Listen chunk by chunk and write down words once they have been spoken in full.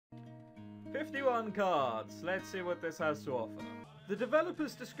51 cards. Let's see what this has to offer. The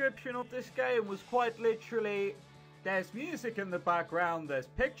developer's description of this game was quite literally, there's music in the background, there's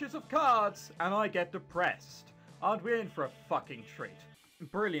pictures of cards, and I get depressed. Aren't we in for a fucking treat?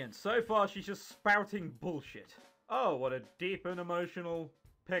 Brilliant. So far she's just spouting bullshit. Oh, what a deep and emotional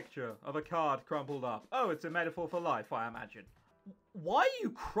picture of a card crumpled up. Oh, it's a metaphor for life, I imagine. Why are you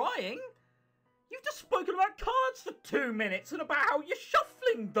crying? You've just spoken about cards for 2 minutes and about how you're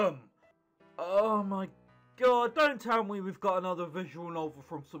shuffling them. Oh my god, don't tell me we've got another visual novel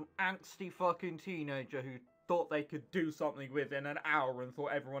from some angsty fucking teenager who thought they could do something within an hour and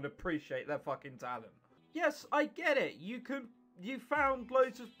thought everyone would appreciate their fucking talent. Yes, I get it. You found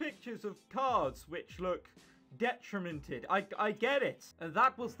loads of pictures of cards which look detrimented. I get it. And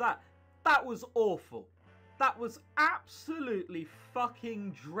that was that. That was awful. That was absolutely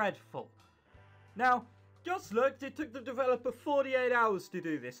fucking dreadful. Now, just looked, it took the developer 48 hours to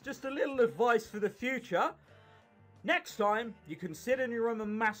do this. Just a little advice for the future. Next time, you can sit in your room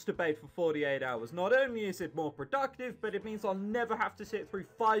and masturbate for 48 hours. Not only is it more productive, but it means I'll never have to sit through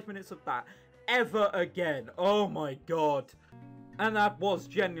 5 minutes of that ever again. Oh my god. And that was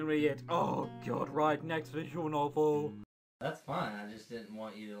genuinely it. Oh god, right, next visual novel. That's fine, I just didn't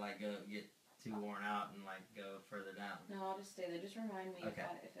want you to like go get too worn out and like go further down. No, I'll just stay there. Just remind me okay.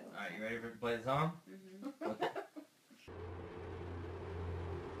 if it was. Alright, you ready to play the song? Mm-hmm. Okay.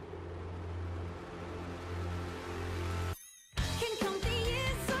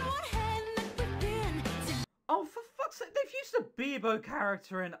 Oh, for fuck's sake, they've used a Bebo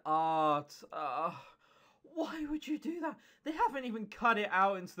character in art. Why would you do that? They haven't even cut it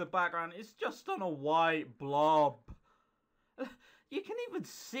out into the background. It's just on a white blob. You can even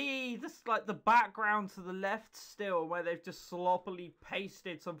see this, like, the background to the left still, where they've just sloppily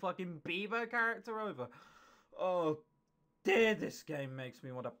pasted some fucking Bebo character over. Oh, dear, this game makes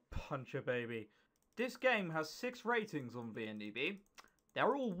me want to punch a baby. This game has 6 ratings on VNDB.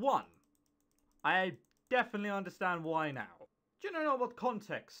 They're all 1. I definitely understand why now. Do you know what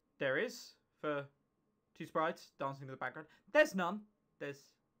context there is for 2 sprites dancing in the background? There's none. There's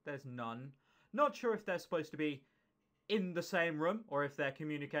none. Not sure if they're supposed to be in the same room or if they're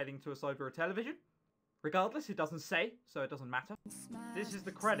communicating to us over a television. Regardless, it doesn't say, so it doesn't matter. This is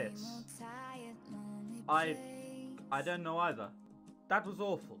the credits. I don't know either. That was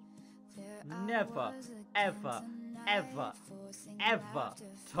awful. Never, ever, ever, ever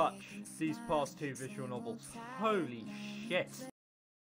touch these past 2 visual novels. Holy shit.